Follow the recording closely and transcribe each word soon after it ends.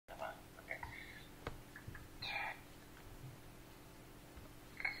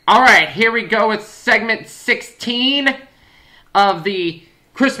Alright, here we go with segment 16 of the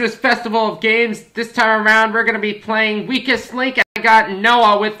Christmas Festival of Games. This time around, we're going to be playing Weakest Link. I got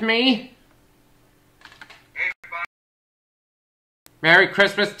Noah with me. Merry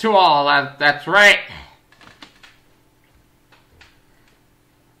Christmas to all, that's right.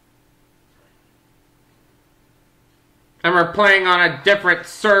 And we're playing on a different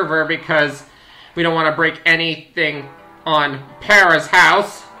server because we don't want to break anything on Para's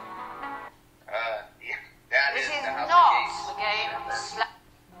house. This is not the game.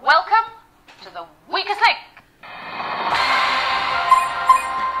 Welcome to the Weakest Link.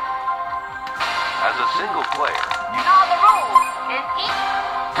 As a single player, You know the rules in each.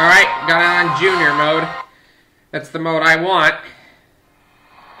 Alright, got it on Junior mode. That's the mode I want.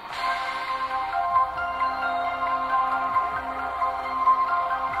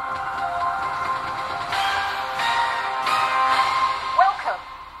 Welcome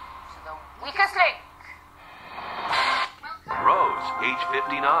to the Weakest Link. Rose, age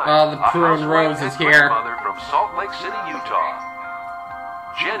 59. Oh, the prune Rose is here. Mother from Salt Lake City, Utah.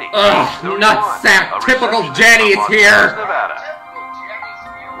 Jenny, Ugh, age 31, nutsack. a Typical receptionist Jenny is from Las here. Vegas, Nevada.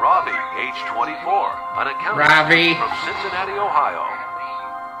 Ravi, age 24, an accountant Ravi. from Cincinnati, Ohio.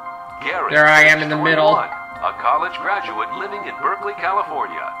 Gary, There I am age in the 21, middle. a college graduate living in Berkeley,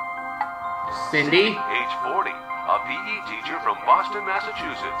 California. Cindy. Age 40, a PE teacher from Boston,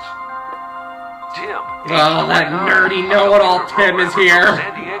 Massachusetts. Tim. Oh, that nerdy know-it-all Tim is here.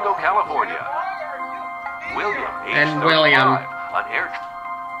 San Diego, California. William, age And William. 35, an air.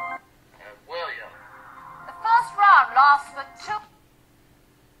 The first round lasts for 2.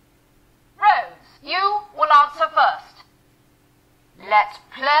 Rose, you will answer first. Let's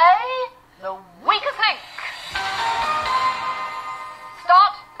play the Weakest Link.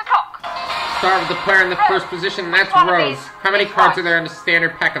 Start the clock. Start with the player in the first position, and that's Rose. How many cards are there in a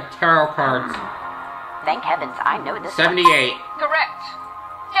standard pack of tarot cards? Thank heavens, I know this. 78. Correct.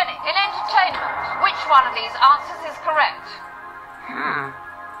 Jenny, in entertainment, which one of these answers is correct?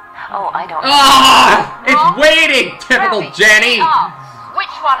 Oh, I don't. Ah! It's waiting, typical Ravi, Jenny. ask,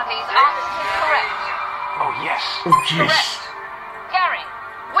 which one of these answers is correct? Oh, yes. Oh, yes. Correct. Gary,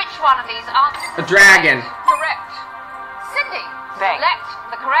 which one of these answers A is dragon. correct? Cindy, Thank. select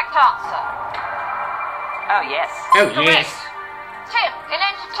the correct answer. Oh, yes. Oh, Correct. yes. Tim, in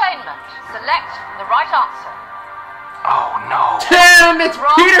entertainment, select the right answer. Oh, no. Tim, it's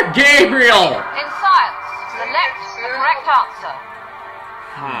Peter Gabriel. In science, select the correct answer.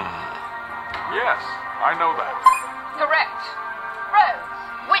 Yes, I know that. Correct. Rose,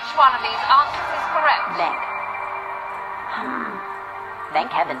 which one of these answers is correct? Blank.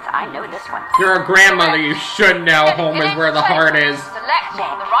 Thank heavens, I know this one. You're a grandmother, you should know Jenny, home in is where the heart is. entertainment, Select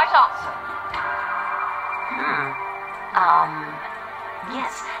the right answer.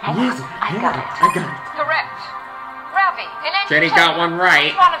 Yes. Hang on. I got it. I got it. Correct. Ravi, in Jenny entertainment, got one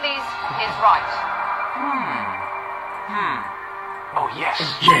right. which one of these is right? Oh, yes.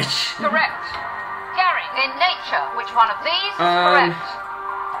 Yes. Correct. Gary, in nature, which one of these is Um,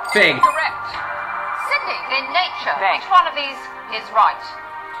 correct? Fig. Correct. Cindy, in nature, Fig. which one of these is right?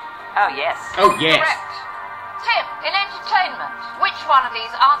 Oh, yes. Oh, yes. Correct. Tim, in entertainment, which one of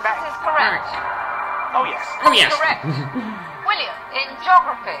these answers is correct? Oh, yes. Oh, yes. Correct. William, in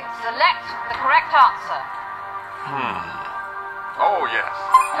geography, select the correct answer. Oh, yes.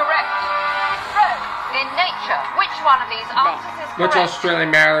 Correct. Rose, in nature, which one of these answers is Which correct? Australian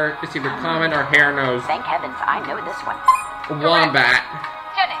matter is either common or hair nose? Thank heavens, I know this one. A wombat.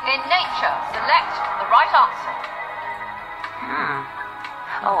 Jenny, in nature, select the right answer.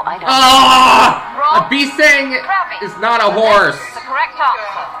 Oh, I don't. Ah! A bee saying Ravi, is not a select horse. the correct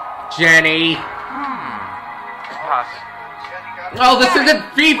answer. Jenny. Pass. Oh, this isn't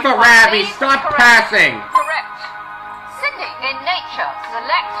FIFA, Ravi. Stop passing. Correct. Cindy, in nature,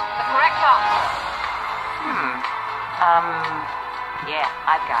 select the correct answer. Yeah,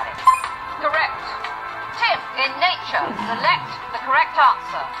 I've got it. Correct. Tim, in nature, select the correct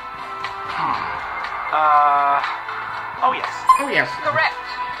answer. Oh, yes. Oh, yes. Correct.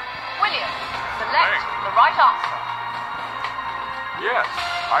 William, select Thanks. the right answer. Yes,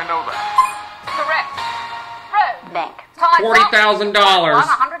 I know that. Correct. Rose, Bank. time's up. $40,000. Won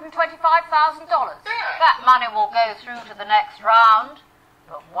 $125,000. That money will go through to the next round,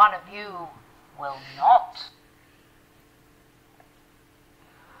 but one of you will not.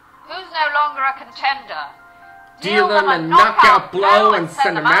 Who's no longer a contender? Deal them a knockout blow and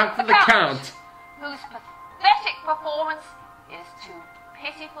send them out for the count. Whose pathetic performance is too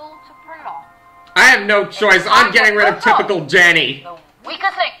pitiful to prolong. I have no choice. I'm getting rid of typical Jenny. The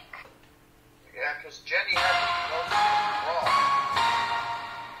Weakest Link. Yeah, because Jenny has to go wrong.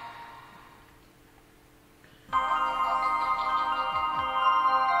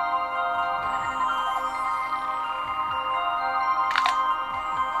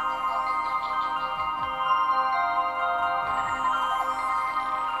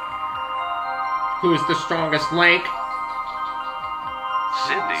 Who's the strongest link?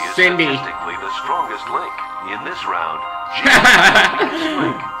 Cindy is Cindy. statistically the strongest link. In this round, Jenny is the weakest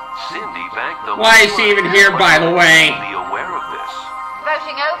link. Cindy banked the Why is she even here, by the way? Be aware of this.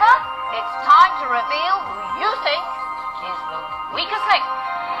 Voting over, it's time to reveal who you think is the weakest link.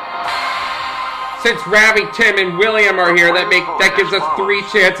 Since Ravi, Tim, and William are here, that gives us 3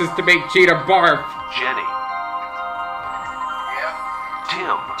 chances to make Cheetah barf. Jenny.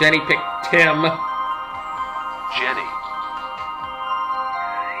 Tim. Jenny picked Tim. Jenny.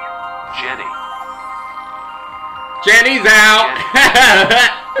 Jenny. Jenny's out.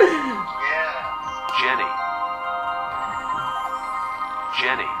 Jenny.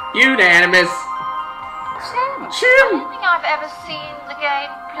 Jenny. Unanimous. Tim, I Tim. don't think I've ever seen the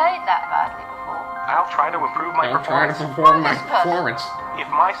game played that badly before. I'll try to improve my I'm trying to performance. perform my performance. If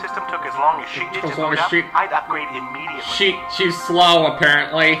my system took as long as she did As to long load as up, she- I'd upgrade immediately. She's slow,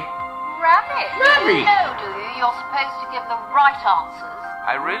 apparently. Rabbit, Rabbit. you know, do you? You're supposed to give the right answers.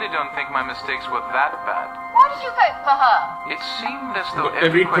 I really don't think my mistakes were that bad. Why did you vote for her? It seemed as though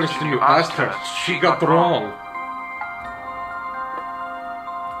Every question you asked her, she got wrong.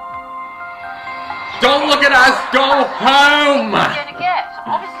 Don't look at us! Go home! What are you going to get?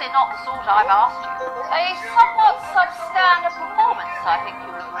 Obviously not the sort I've asked you. A somewhat substandard performance, I think you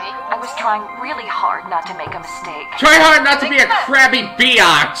agree. I was trying really hard not to make a mistake. Try hard not to be a crabby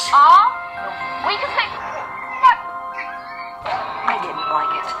biatch! We can think... I didn't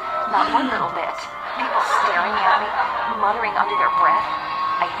like it. Not one little bit. People staring at me, muttering under their breath.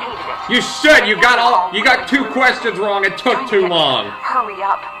 I hated it. You should! You got 2 questions wrong. It took too long. Hurry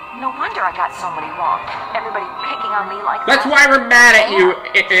up. No wonder I got so many wrong. Everybody picking on me like That's that. why we're mad at you,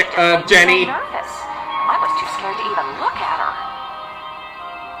 Jenny. I'm so nervous. I was too scared to even look at her.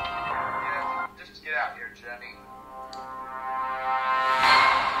 Just get out here, Jenny.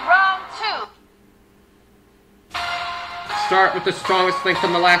 Round 2. Start with the strongest link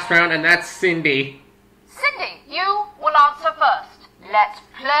from the last round, and that's Cindy. Cindy, you will answer first. Let's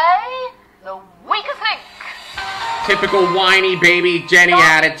play the weakest link. Typical whiny baby Jenny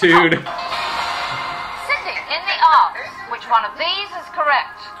attitude. Cindy, in the arms, which one of these is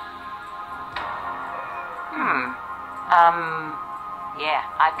correct? Yeah,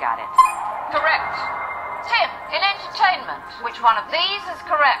 I've got it. Correct. Tim, in entertainment, which one of these is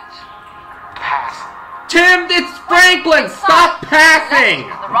correct? Pass. Tim, it's Franklin! Stop passing!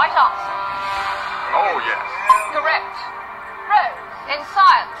 Select the right answer. Oh, yes. Correct. Rose, in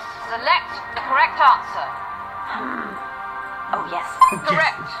science, select the correct answer. Oh, yes.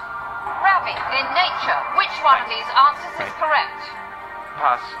 Correct. Ravi, in nature, which one of these answers is correct?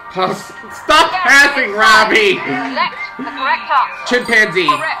 Pass. Stop Gary, passing, in Robbie! science, select the correct answer. Chimpanzee.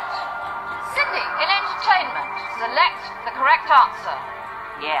 Correct. Cindy, in entertainment, select the correct answer.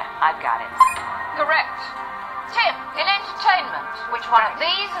 Yeah, I've got it. Correct. Tim, in entertainment, which one of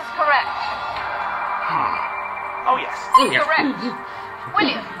these is correct? Oh, yes. Oh, yeah. Correct.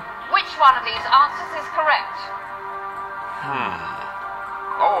 William, which one of these answers is correct?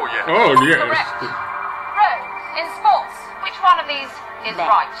 Oh, yes. Oh, yes. Correct. Rose, in sports, which one of these is Meh.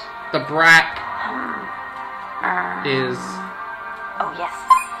 right? The brat is Oh, yes.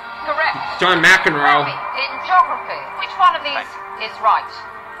 Correct. John McEnroe. Ravi, in geography, which one of these is right?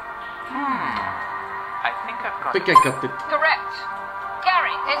 I think I've I got think I got the... Correct.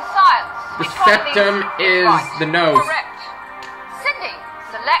 Gary, in science, The which one of these septum is right? the nose. Correct. Cindy,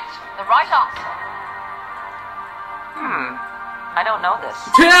 select the right answer. I don't know this.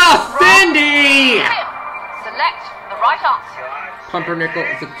 Tell Cindy! Tim, select the right answer. Pumpernickel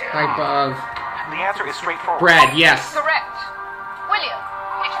is a type of The answer is straightforward. bread, yes. Correct. William,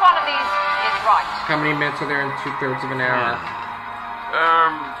 which one of these is right? How many minutes are there in 2/3 of an hour?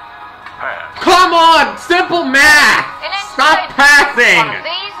 Pass. Come on! Simple math! In Stop entertainment, passing! Which one of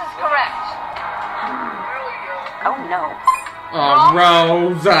these is correct? Oh, no. Oh,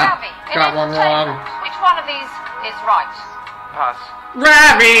 Rose! Ravi, in Got one wrong. entertainment, which one of these is right? pass.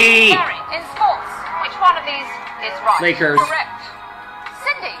 Ravi! Gary, in sports, which one of these is right? Lakers. Correct.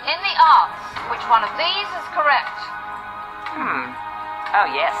 Cindy, in the arts, which one of these is correct? Oh,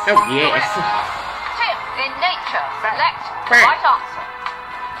 yes. Oh, yes. Tim, in nature, select the Correct. right answer.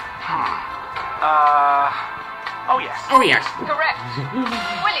 Oh, yes. Oh, yes. Correct.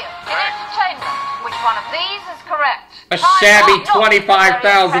 William, in entertainment, which one of these is correct? A Time shabby out, not $25,000.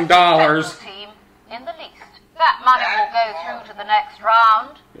 very impressive team in the least. That money will go through to the next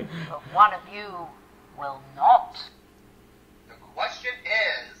round, but one of you will not. The question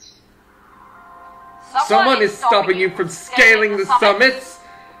is... Someone is stopping you from scaling the summits.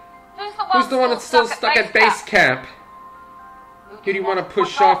 Who's the one that's still stuck at base camp? Who do you want to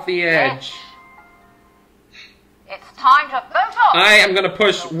push off the edge? It's time to vote on. I am gonna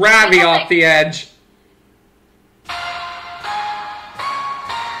push Ravi off the edge. Guess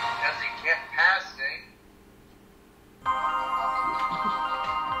he can't pass, eh?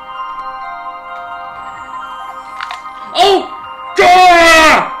 Oh!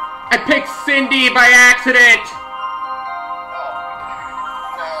 Duh! I picked Cindy by accident.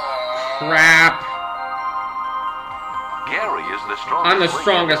 Crap. Gary is the strongest I'm the link in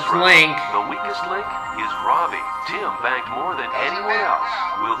strongest this round. link. The weakest link is Ravi. Tim banked more than anyone else.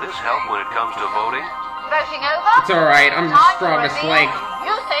 Will this help when it comes to voting? Voting over? It's alright, I'm the Time to strongest reveal link. who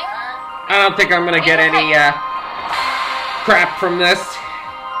you think? I don't think I'm gonna get any, crap from this.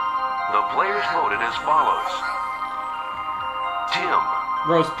 The players voted as follows. Tim.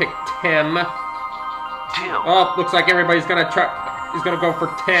 Rose picked Tim. Tim. Oh, looks like everybody's gonna he's gonna go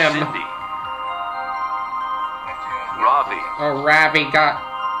for Tim. Cindy. Ravi. Oh, Ravi got...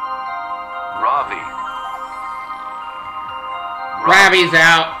 Ravi. Ravi's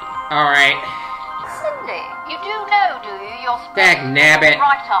out. Alright. Cindy, you do know, do you? You're supposed Dag to nabbit. get the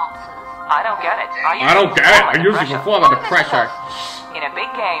right answers. I don't get it. I don't get it. I usually perform under pressure. In a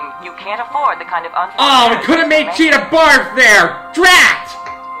big game, you can't afford the kind of Oh, we could have made Cheetah barf there! Drat!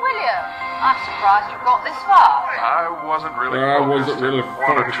 William, I'm surprised you've got this far. I wasn't really focused in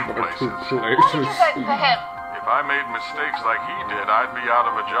one or two places. Why did you vote for him? If I made mistakes like he did, I'd be out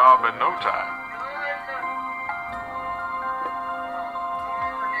of a job in no time.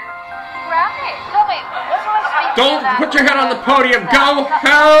 Ravi, Tommy, what do I speak to Don't that? put your head on the podium. Go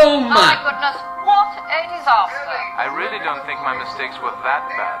home! My goodness, what a disaster. I really don't think my mistakes were that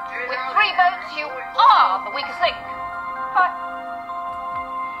bad. With 3 votes, you are the weakest link. But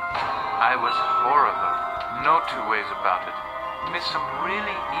I was horrible. No two ways about it. Missed some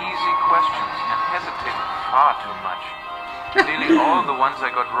really easy questions and hesitated far too much. Nearly all the ones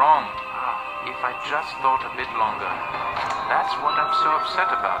I got wrong. If I just thought a bit longer. That's what I'm so upset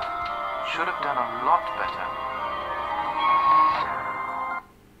about. Should have done a lot better.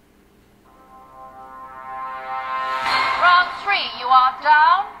 round 3, you are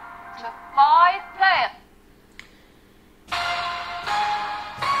down to 5 players.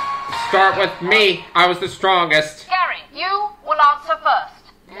 Start with me. I was the strongest. Gary, you will answer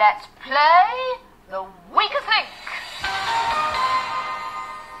first. Let's play the weakest link.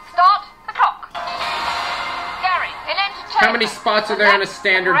 Start the clock. Gary, in entertainment. How many spots are there in a select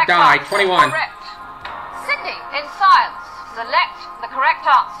standard the correct die? answer. 21. Correct. Cindy, in science, select the correct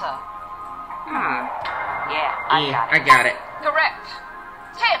answer. Yeah, I Yeah, got it. I got it. Correct.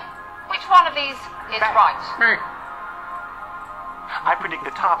 Tim, which one of these is right? I predict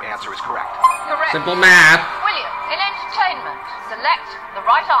the top answer is correct. Correct. Simple math. William, in entertainment, select the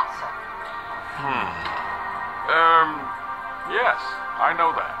right answer. Yes, I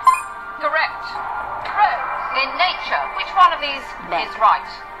know that. Correct. Rose, in nature, which one of these is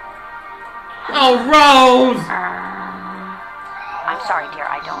right? Oh, Rose! I'm sorry, dear,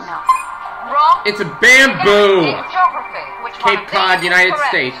 I don't know. Wrong. It's a bamboo! In geography, which one Cape of Cod, these is United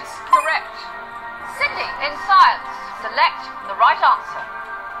correct? States. Correct. Cindy, in science, select the right answer.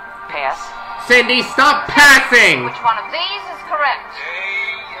 Pass. Cindy, stop passing! Which one of these is correct?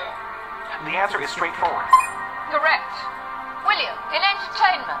 The answer is straightforward. Correct. William, in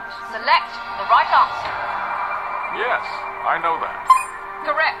entertainment, select the right answer. Yes, I know that.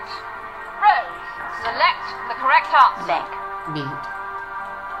 Correct. Rose, select the correct answer. Bank. Neat.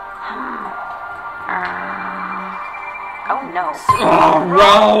 Oh no. Oh,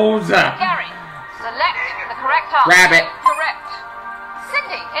 Rose! Gary, select the correct answer. Rabbit. Correct.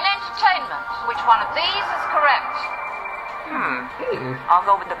 Cindy, in entertainment, which one of these is correct? I'll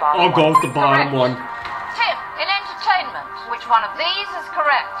go with the bottom I'll go one. with the bottom one. Tim, in entertainment, which one of these is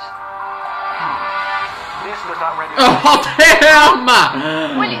correct? This does not render. Oh, damn!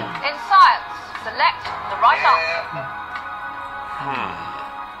 William, in science, select the right answer.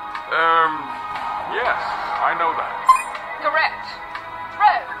 Yes, I know that. Correct.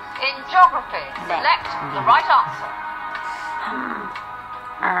 Rose, in geography, select the right answer.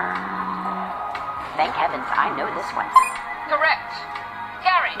 Thank heavens, I know this one. Correct.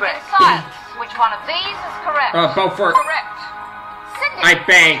 Gary, in science, which one of these is correct? Beaufort. Correct. Cindy, I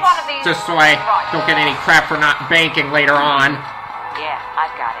banked, which one of these just so I is right? don't get any crap for not banking later on. Yeah,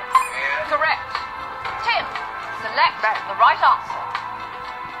 I've got it. Correct. Tim, select the right answer.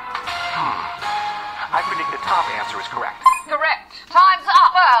 I predict the top answer is correct. Correct. Time's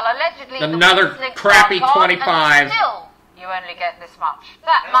up. Well, allegedly Another the weak link crappy got on, 25. And still, you only get this much.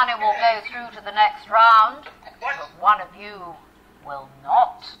 That money will go through to the next round, but one of you will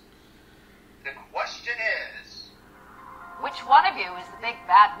not. The question is, Which one of you is the big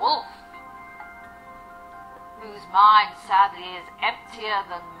bad wolf? whose mind sadly is emptier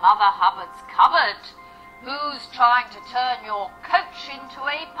than Mother Hubbard's cupboard? Who's trying to turn your coach into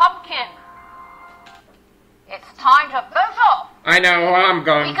a pumpkin? It's time to vote off! I know who I'm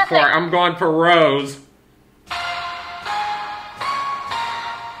going for. I'm going for Rose.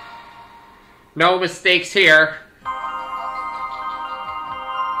 No mistakes here.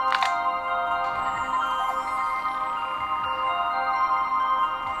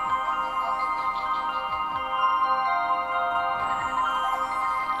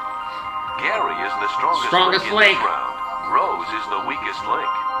 Gary is the strongest link in this round. Rose is the weakest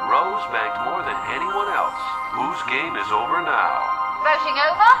link. Rose banked more than anyone else. Whose game is over now? Voting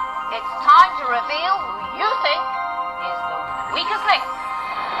over? It's time to reveal who you think is the weakest link.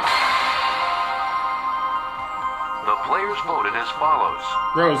 The players voted as follows.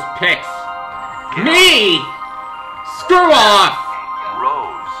 Rose picks me! Screw off!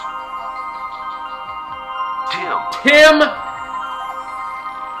 Rose. Tim!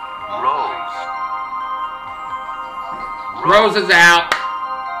 Rose is out.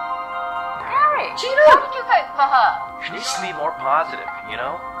 Gary, why did you vote for her? She needs to be more positive, you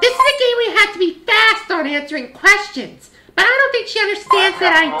know? This is a game where you have to be fast on answering questions. But I don't think she understands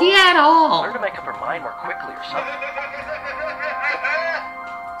that idea at all. Learn to make up her mind more quickly or something.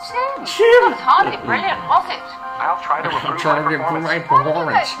 Tim, that's hardly brilliant, was it? I'll try to improve my Why did you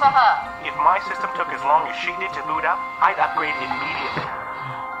vote for her? If my system took as long as she did to boot up, I'd upgrade immediately.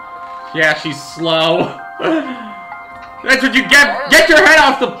 Yeah, she's slow. That's what you get. Get your head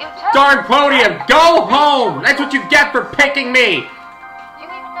off the darn podium. Go home. That's what you get for picking me. Do you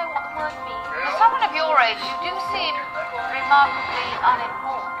even know what the word means? For someone of your age, you do seem remarkably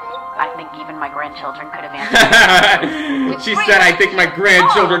unimportant. I think even my grandchildren could have answered. She said, I think my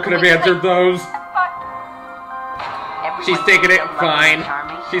grandchildren could have answered those. She's taking it fine.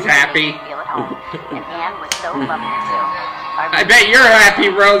 She's happy. And Anne was so lovely too. I bet you're happy,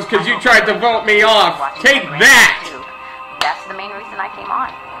 Rose, because you tried to vote me off. Take that! That's the main reason I came on.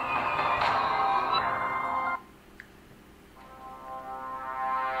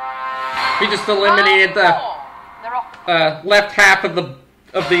 We just eliminated the left half of the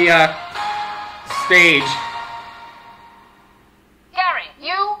stage. Gary,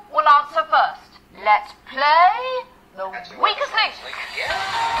 you will answer first. Let's play the weakest link.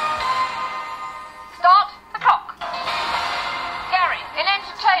 Start the clock. Gary, in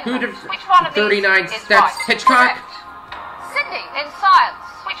entertainment, which one of these 39 is steps, right? Hitchcock? Correct. Cindy, in science,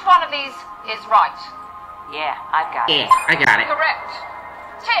 which one of these is right? Yeah, I've got it. Yeah, I got it. Correct.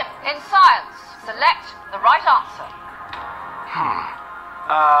 Tim, in science, select the right answer.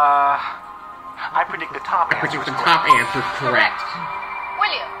 I predict the top answer. The top answer is correct.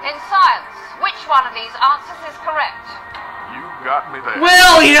 William, in science, which one of these answers is correct? You got me there.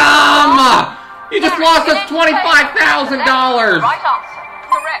 William! You just lost us $25,000! Right answer.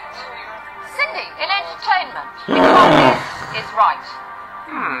 Correct. Cindy, in entertainment, which one of these is right?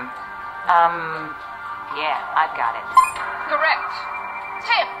 Yeah, I've got it. Correct.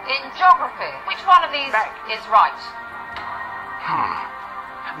 Tim, in geography, which one of these is right?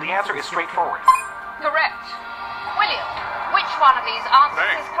 The answer is straightforward. Correct. William, which one of these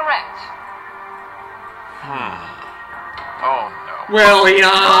answers is correct? Oh, no.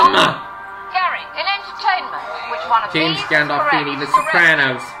 William! Gary, in entertainment, which one of James these Gandolfini, is The correct?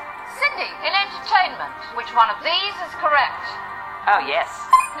 Sopranos. Cindy, in entertainment, which one of these is correct? Oh, yes.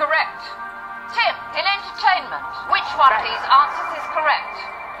 Correct. Tim, in entertainment, which one of these answers is correct?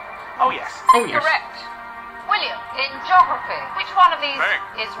 Oh, yes. Oh, yes. Correct. William, in geography, which one of these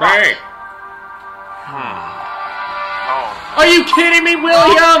is right? Are you kidding me,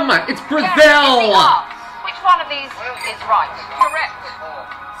 William? It's Gary, in the Brazil! arts, which one of these is right? Correct.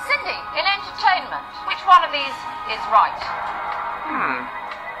 Cindy, in entertainment, which one of these is right?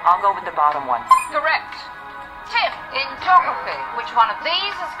 I'll go with the bottom one. Correct. Tim, in geography, which one of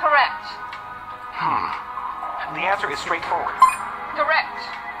these is correct? The answer is straightforward. Correct.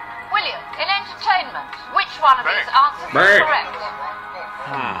 William, in entertainment, which one of these answers is Bang. correct?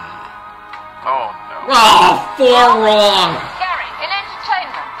 Oh, no. Oh, 4 wrong! Gary, in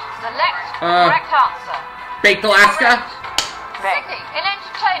entertainment, select the Uh, correct answer. Baked Alaska? Cindy, in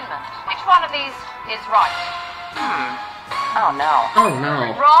entertainment, which one of these is right? Oh, no. Oh,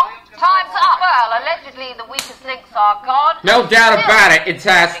 no. Wrong. Time's up. Well, allegedly the weakest links are gone. No doubt about it. It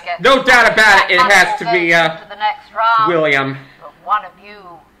has. No doubt about it. It has to be to the next round. William. But one of you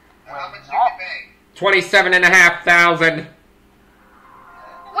will not. 27,500.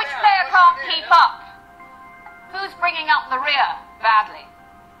 Which player can't keep up? Who's bringing up the rear badly?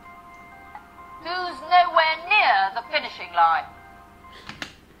 Who's nowhere near the finishing line?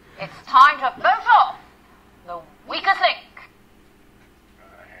 It's time to vote off. the weakest link.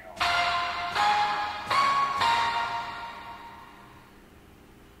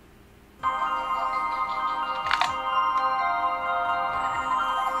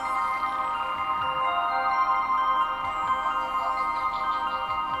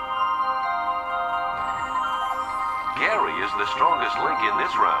 Gary is the strongest link in this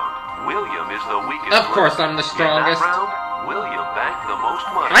round. William is the weakest Of course link. I'm the strongest. In that round, William banked the most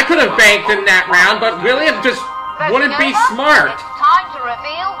money. I could have banked in that round, but William just wouldn't be Voting over, smart. It's time to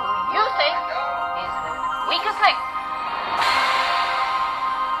reveal who you think is the weakest link.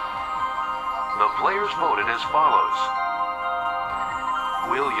 The players voted as follows.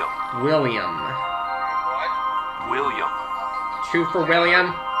 William. William. William. 2 for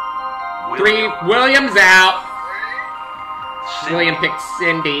William. 3. William. William's out. Cindy. William picked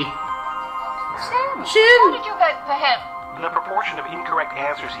Cindy. Why Shin. did you vote for him? The proportion of incorrect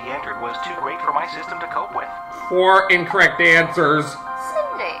answers he entered was too great for my system to cope with. 4 incorrect answers.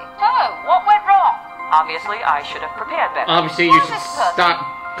 Cindy. Oh, what went wrong? Obviously, I should have prepared better. Obviously, you should stop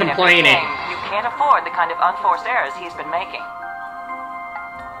In every complaining. game, you can't afford the kind of unforced errors he's been making.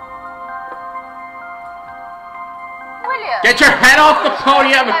 William. Get your head off the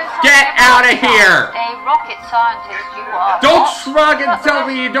podium. Get out of here. A rocket scientist you are. Don't not. shrug and tell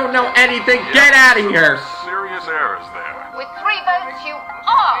me you don't know anything. Get out of here. Serious errors there. With 3 votes, you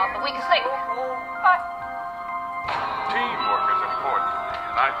are the weakest link. But Teamwork is important to me,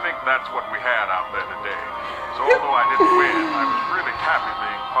 and I think that's what we had out there today. So although I didn't win, I was really happy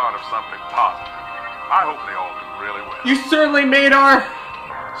being part of something positive. I hope they all do really well. You certainly made our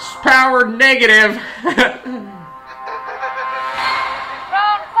power negative.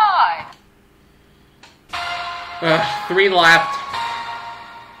 round 5. 3 left.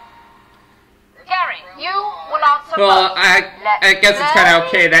 Gary, you will answer Well, first. I guess it's kind of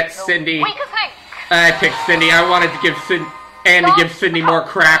okay that The Cindy. weakest link. I picked Cindy. I wanted to give Andy give Cindy more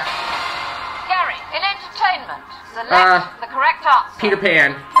crap. Gary, in entertainment, select the correct answer. Peter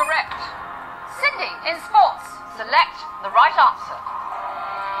Pan. Correct. Cindy, in sports, select the right answer.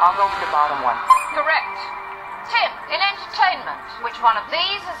 I'll go for the bottom one. Correct. Tim, in entertainment, which one of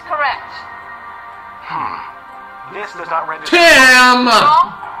these is correct? This does not register. Tim!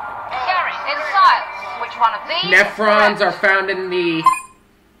 Wrong. Gary, in science, which one of these Nephrons is are correct? found in the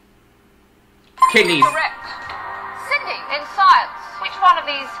kidneys. Correct. Cindy, in science, which one of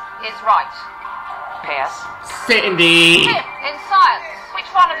these is right? Pass. Cindy. Tim, in science, which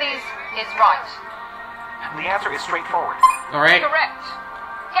one of these is right? The answer is straightforward. All right. Correct.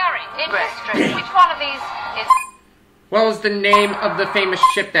 Gary, in history, which one of these is... What was the name of the famous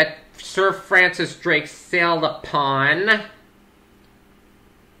ship that Sir Francis Drake sailed upon?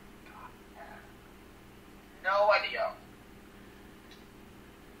 No idea.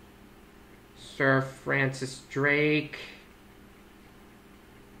 Sir Francis Drake.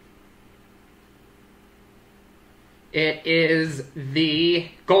 It is the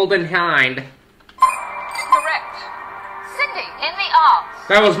Golden Hind. Correct. Cindy, in the arts...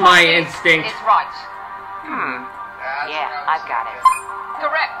 That was which my one of these instinct. is right? Yeah, I've got it.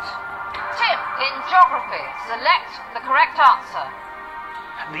 Correct. Tim, in geography, select the correct answer.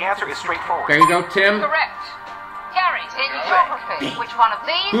 The answer is straightforward. There you go, Tim. Correct. Gary, in geography, which one of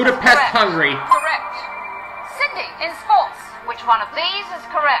these Budapest, is correct? Hungary. Correct. Cindy, in sports, which one of these is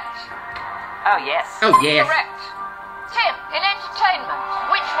correct? Oh, yes. Oh, yes. Correct. Tim, in entertainment,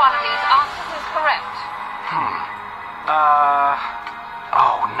 which one of these answers is correct?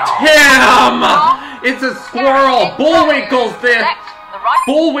 Oh no. Tim! It's a squirrel. Gary, in Bullwinkle's geography, the... select the right...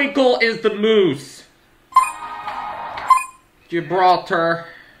 Bullwinkle is the moose. Gibraltar.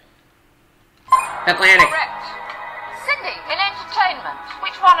 Atlantic. Correct. Cindy, in entertainment,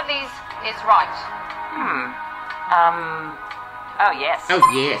 which one of these is right? Oh, yes. Oh,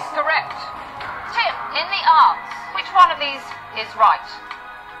 yes. Correct. Tim, in the arts, which one of these is right?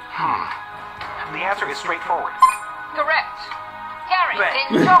 The answer is straightforward. Correct. Gary,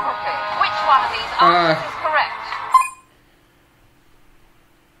 in geography, which one of these answers is correct?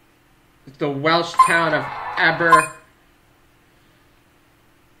 The Welsh town of Aber...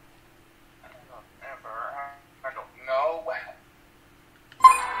 I don't know.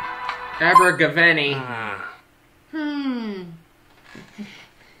 Abergavenny.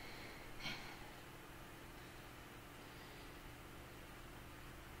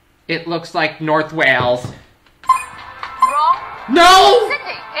 It looks like North Wales. Wrong. No!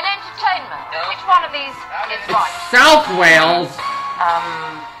 Cindy, in entertainment, which one of these is right? South Wales.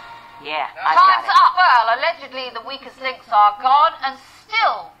 Yeah, I've got Time's it. up. Well, allegedly the weakest links are gone, and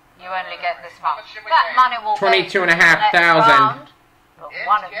still you only get this much. That money will go to the next 22,500. round, but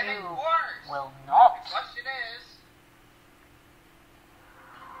one of It's getting you worse. will not. Question is,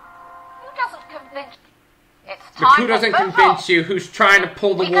 doesn't convince you? It's But time who doesn't to vote convince off. you? Who's trying to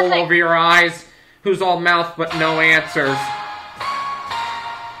pull the wool over your eyes? Who's all mouth but no answers?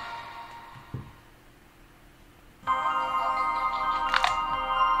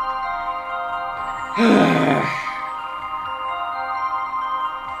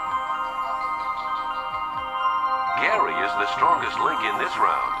 Gary is the strongest link in this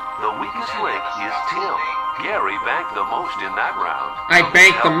round. The weakest link is Tim. Gary banked the most in that round. I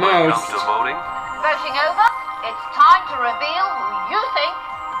banked the Now when it most. comes to voting, Voting over, it's time to reveal who you think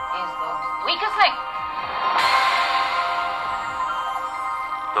is the weakest link.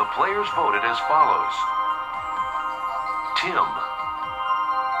 the players voted as follows. Tim.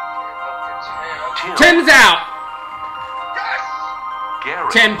 Tim's out! Gary.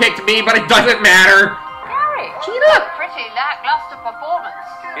 Tim picked me, but it doesn't matter. Gary, Cheat up. pretty lackluster performance.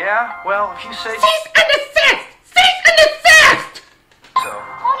 Yeah, well, if you say Cease and desist! Cease and desist! so.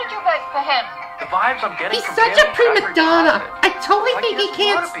 Why did you vote for him? The vibes I'm getting He's from such him a prima are donna. positive. I totally Like think he there's a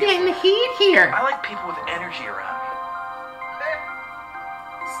can't lot of stand the people. heat here. I like people with energy around me.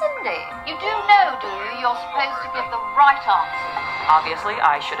 Cindy, you do know, do you? You're supposed to give the right answer. Obviously,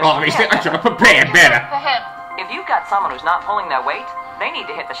 I should have. Obviously, I should have prepared Why did you better. vote for him? If you've got someone who's not pulling their weight, they need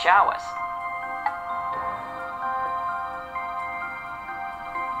to hit the showers.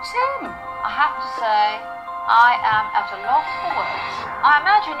 Tim, I have to say, I am at a loss for words. I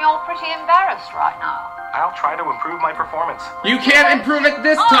imagine you're pretty embarrassed right now. I'll try to improve my performance. You can't improve it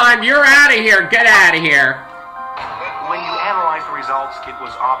this time. You're out of here. Get out of here. When you analyze the results, it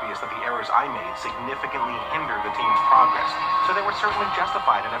was obvious that the errors I made significantly hindered the team's progress, so they were certainly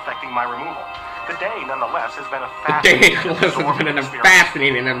justified in affecting my removal. The day, nonetheless, has been a Day fascinating, has been an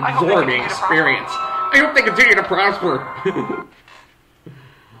fascinating and absorbing experience. I hope they continue to prosper.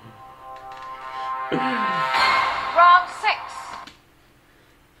 Round 6.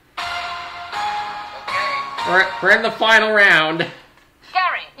 We're in the final round.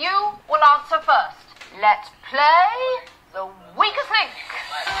 Gary, you will answer first. Let's play the weakest link.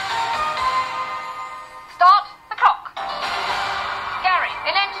 Start the clock. Gary,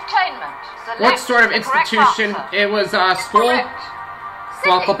 in entertainment, select What sort of the correct institution? answer. It was school. Correct.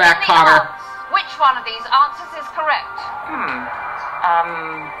 Welcome Cindy, back, in the Cotter. arts, which one of these answers is correct?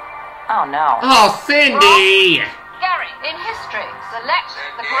 Oh no. Oh, Cindy! Gary, in history, select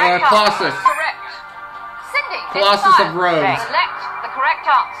the correct Colossus. answer. Correct. Cindy, Colossus in of science, Rhodes. select the correct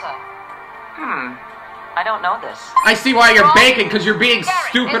answer. I don't know this. I see why you're Wrong. baking, because you're being Gary,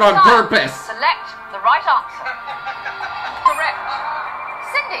 stupid in on science, purpose. Select the right answer. Correct.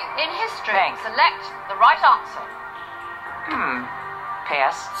 Cindy, in history, Thanks. select the right answer.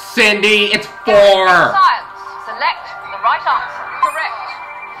 Pass. Cindy, it's Gary, in 4. science, select the right answer. Correct.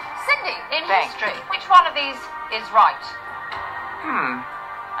 Cindy, in Thanks. history, which one of these is right?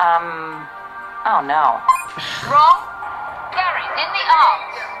 Oh no. Wrong. Gary, in the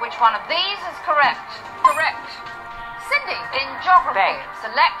arts, which one of these is correct? Correct. Cindy, in geography, Thanks.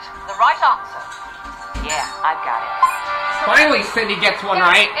 select the right answer. Yeah, I've got it. Finally, Cindy gets one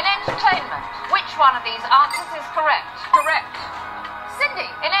Gary, right. in entertainment, which one of these answers is correct? Correct. Cindy,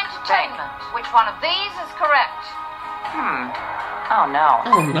 in entertainment, which one of these is correct? Oh no.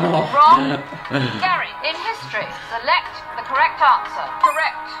 Oh, no. Wrong. Gary, in history, select the correct answer.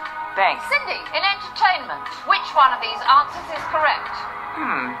 Correct. Thanks. Cindy, in entertainment, which one of these answers is correct?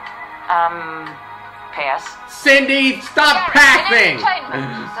 Pass. Cindy, stop Gary, passing! in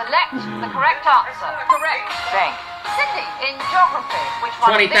entertainment, select the correct answer. Correct. Thanks. Cindy, in geography, which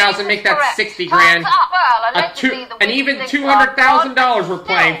one of these 20,000, is make that correct? 60 grand. Time's up. Well, A allegedly the and weak even links $200,000 are we're gone.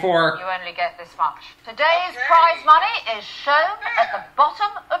 playing Still, for. You only get this much. Today's prize money is shown at the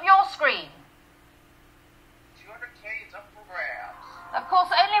bottom of your screen. 200K is up for grabs. Of course,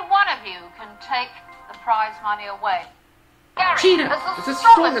 only one of you can take the prize money away. Gary, Cheetah, as it's the the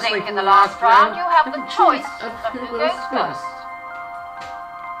strongest strongest link link in the last round, you have the and choice of of who goes first.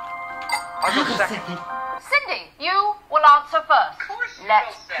 I'll go second. Cindy, you will answer first. course you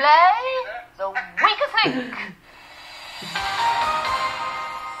Let's will, play Cindy. the weakest link.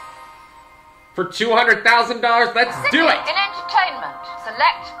 For $200,000, let's Cindy, do it! in entertainment,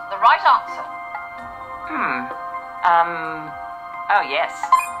 select the right answer. Oh yes.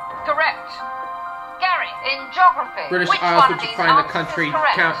 Correct. Gary, in geography, British which Isles, one would of you these find the answers country? is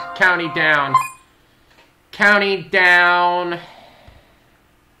correct? County down. County down.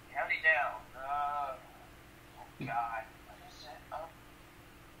 County down. Oh, God. What is it? Oh,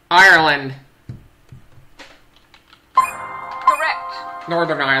 Ireland. Correct.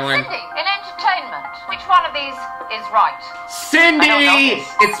 Northern Ireland. Cindy, in entertainment, which one of these is right? Cindy! I don't know this.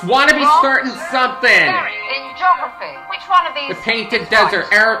 It's wanna be Wrong. certain something! Gary, in geography, which one of these The Painted is Desert,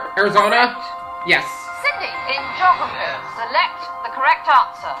 right? Arizona? Yes. Cindy, in geography, select the correct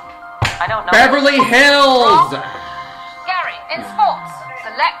answer. I don't know. Beverly Hills! Wrong. Gary, in sports,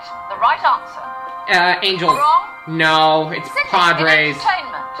 select the right answer. Angels. Wrong. No, it's Cindy, Padres. in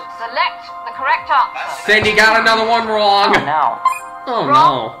entertainment, select the correct answer. Cindy got another one wrong. Oh, no. Oh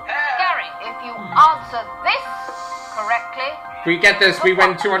Wrong. no. Gary, if you answer this correctly, If we get this, we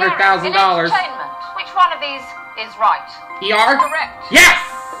win Gary, in $200,000. entertainment, which one of these is right? ER? Correct. Yes!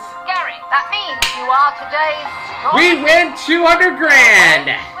 Gary, that means you are today's strong We win 200 grand!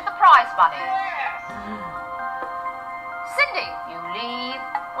 with the prize money. Cindy, you leave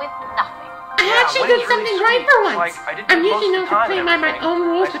with nothing. I actually did something right for once. I'm usually known for playing by my own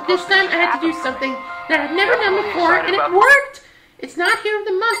rules, but this time I had to do something that I've never done before, and it worked! It's not Hero of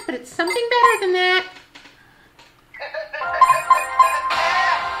the Month, but it's something better than that.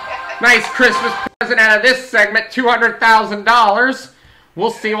 Nice Christmas present out of this segment, $200,000.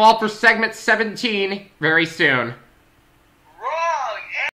 We'll see you all for segment 17 very soon.